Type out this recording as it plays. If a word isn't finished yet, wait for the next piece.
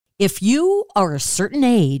If you are a certain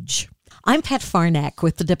age. I'm Pat Farnack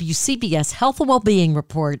with the WCBS Health and Wellbeing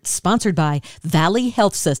Report, sponsored by Valley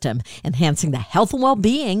Health System, enhancing the health and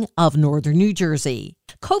well-being of Northern New Jersey.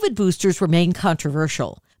 COVID boosters remain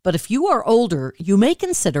controversial, but if you are older, you may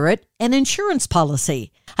consider it an insurance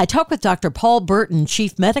policy. I talked with Dr. Paul Burton,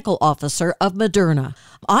 Chief Medical Officer of Moderna.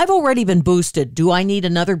 I've already been boosted. Do I need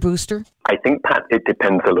another booster? I think, Pat, it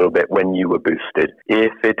depends a little bit when you were boosted.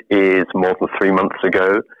 If it is more than 3 months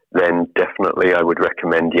ago, then definitely I would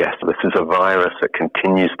recommend yes. This is a virus that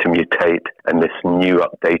continues to mutate, and this new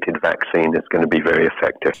updated vaccine is going to be very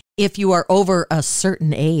effective. If you are over a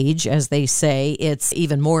certain age, as they say, it's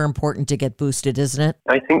even more important to get boosted, isn't it?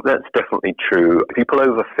 I think that's definitely true. People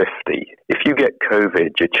over 50, if you get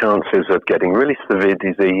COVID, your chances of getting really severe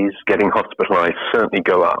disease, getting hospitalized, certainly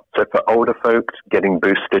go up. So for older folks, getting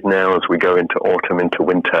boosted now as we go into autumn, into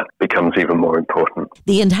winter, becomes even more important.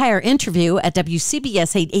 The entire interview at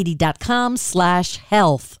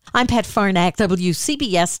WCBS880.com/health. I'm Pat Farnack,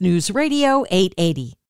 WCBS News Radio 880.